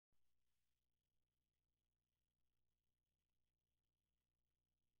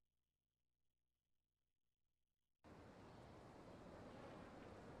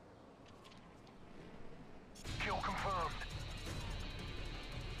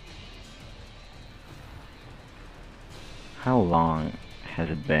How long has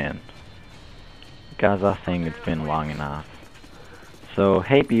it been? Because I think it's been long enough. So,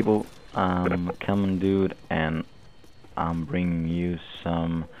 hey people, I'm Common Dude, and I'm bringing you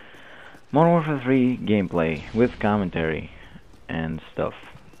some Modern Warfare 3 gameplay with commentary and stuff.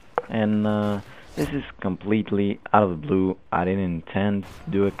 And this is completely out of the blue. I didn't intend to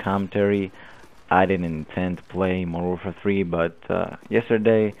do a commentary. I didn't intend to play Modern Warfare 3, but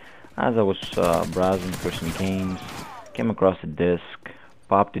yesterday, as I was browsing for some games, came across a disc,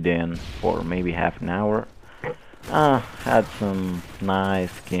 popped it in for maybe half an hour. Had some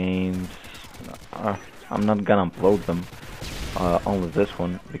nice games. Uh, I'm not gonna upload them, only this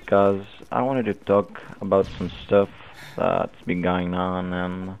one, because I wanted to talk about some stuff that's been going on,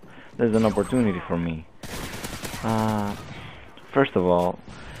 and there's an opportunity for me. Uh, First of all,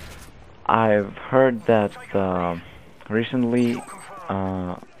 I've heard that recently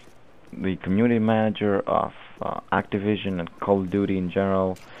uh, the community manager of Activision and Call of Duty in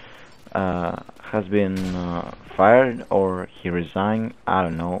general has been fired, or he resigned. I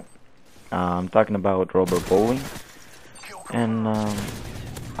don't know. I'm talking about Robert Bowling, and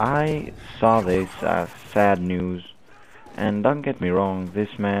I saw this as sad news. And don't get me wrong,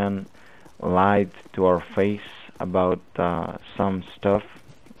 this man lied to our face about some stuff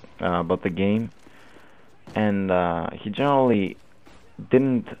about the game, and he generally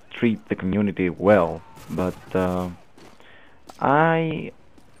didn't treat the community well. But I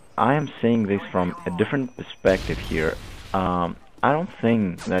I am seeing this from a different perspective here. I don't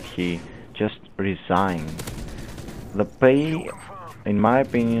think that he just resigned. The pay, in my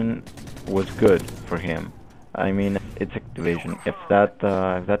opinion, was good for him. I mean, it's Activision. If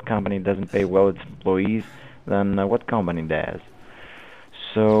that company doesn't pay well its employees, then what company does?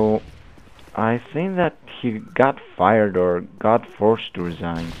 So I think that he got fired or got forced to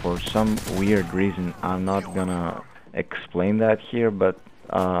resign for some weird reason. I'm not gonna explain that here, but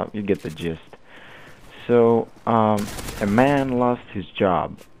you get the gist. So a man lost his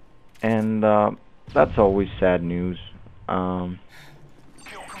job, and that's always sad news. Um,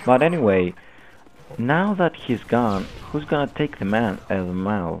 but anyway, now that he's gone, who's gonna take the man as a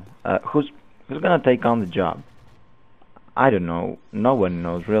mal? Who's gonna take on the job? I don't know. No one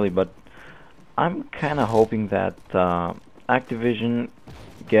knows really, but I'm kind of hoping that Activision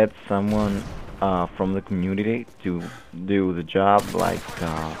gets someone from the community to do the job, like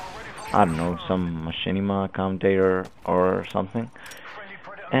I don't know, some machinima commentator or something,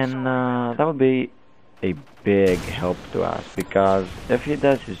 and that would be a big help to us, because if he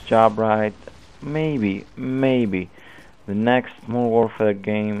does his job right, maybe the next Modern Warfare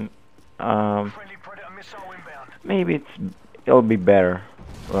game, um, maybe it'll be better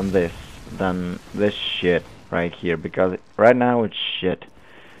than this shit right here, because right now it's shit.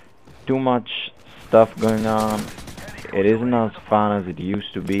 Too much stuff going on. It isn't as fun as it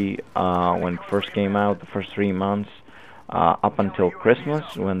used to be when it first came out, the first 3 months, up until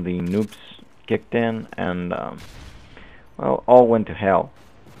Christmas, when the nukes kicked in, and well, all went to hell,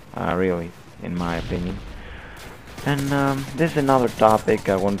 really, in my opinion. And this is another topic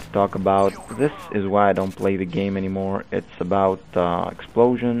I want to talk about. This is why I don't play the game anymore. It's about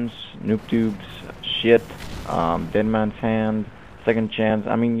explosions, noob tubes, shit, dead man's hand, second chance.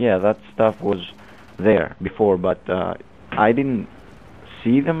 I mean, yeah, that stuff was there before, but I didn't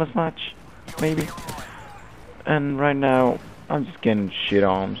see them as much, maybe. And right now, I'm just getting shit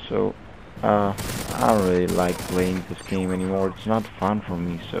on, so I don't really like playing this game anymore. It's not fun for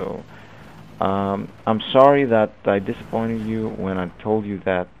me, so I'm sorry that I disappointed you when I told you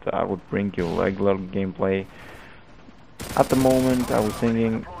that I would bring you regular gameplay. At the moment, I was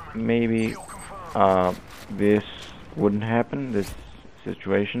thinking maybe this wouldn't happen, this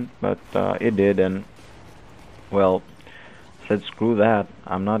situation, but it did, and well, said screw that.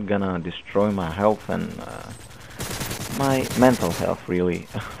 I'm not gonna destroy my health and my mental health, really,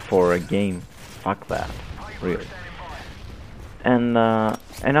 for a game. Fuck that, really. And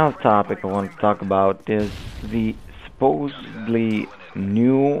another topic I want to talk about is the supposedly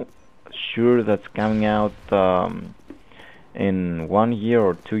new shooter that's coming out in 1 year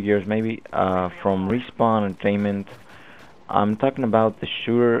or 2 years, maybe, from Respawn Entertainment. I'm talking about the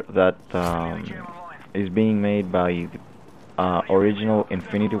shooter that is being made by the original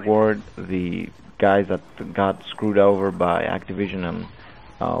Infinity Ward, the guys that got screwed over by Activision and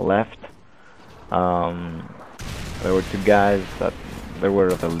left. There were two guys that they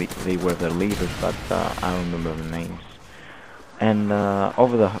were the leaders, but I don't remember the names. And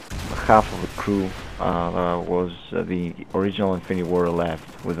over the half of the crew was the original Infinity War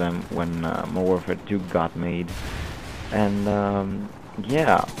left with them when Modern Warfare 2 got made. And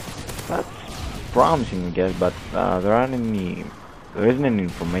yeah, that's promising, I guess, but there isn't any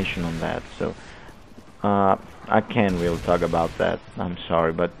information on that, so I can't really talk about that. I'm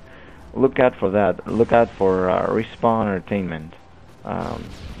sorry, but look out for that. Look out for Respawn Entertainment.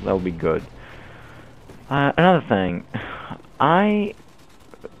 That'll be good. Another thing, I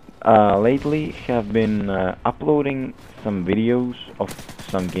lately have been uploading some videos of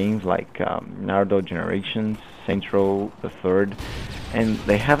some games like Naruto Generations, Saints Row the Third, and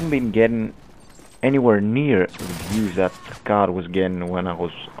they haven't been getting anywhere near the views that COD was getting when I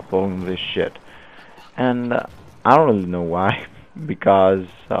was uploading this shit. And I don't really know why, because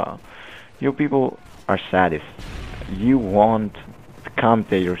you people are sadists. You want the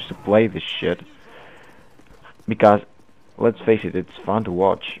commentators to play this shit because, let's face it, it's fun to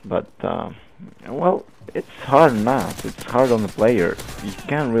watch, but well, it's hard enough. It's hard on the player. You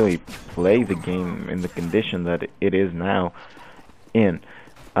can't really play the game in the condition that it is now in.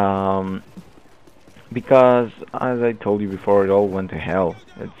 Because, as I told you before, it all went to hell.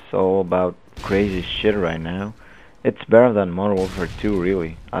 It's all about crazy shit right now. It's better than Modern Warfare 2,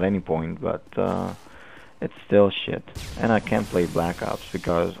 really, at any point, but it's still shit. And I can't play Black Ops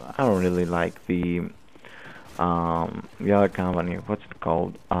because I don't really like the other company. What's it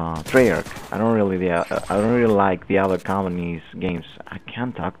called? Treyarch. I don't really like the other company's games. I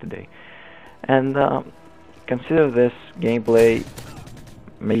can't talk today. And consider this gameplay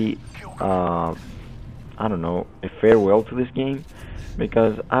maybe I don't know, a farewell to this game,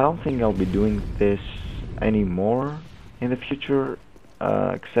 because I don't think I'll be doing this anymore in the future,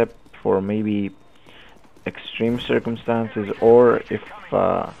 except for maybe extreme circumstances, or if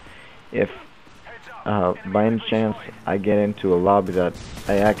by any chance I get into a lobby that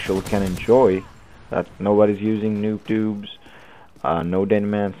I actually can enjoy, that nobody's using noob tubes, no dead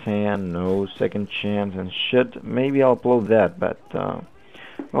man's hand, no second chance and shit, maybe I'll upload that, but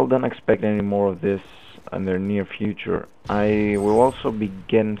well, don't expect any more of this in the near future. I will also be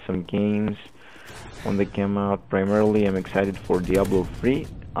getting some games when they come out. Primarily, I'm excited for Diablo 3.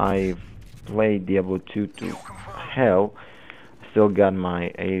 I've played Diablo 2 to hell. Still got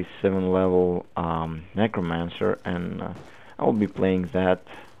my 87 level Necromancer, and I will be playing that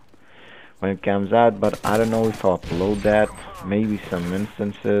when it comes out, but I don't know if I'll upload that. Maybe some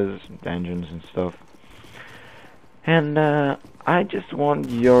instances, dungeons and stuff. And I just want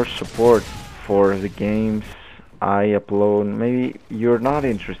your support for the games I upload. Maybe you're not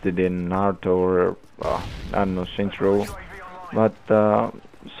interested in Naruto or I don't know, Saints Row, but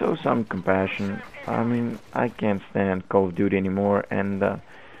show some compassion. I mean, I can't stand Call of Duty anymore, and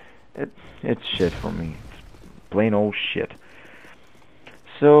it's shit for me. It's plain old shit.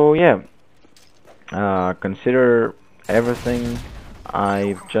 So yeah, consider everything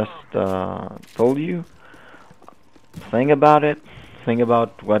I've just told you. Think about it. Think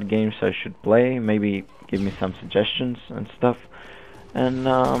about what games I should play. Maybe give me some suggestions and stuff. And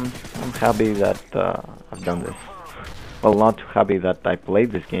I'm happy that I've done this. Well, not too happy that I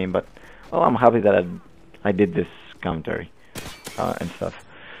played this game, but well, I'm happy that I did this commentary and stuff.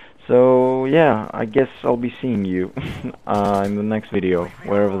 So yeah, I guess I'll be seeing you in the next video,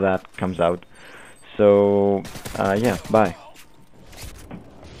 wherever that comes out. So yeah, bye.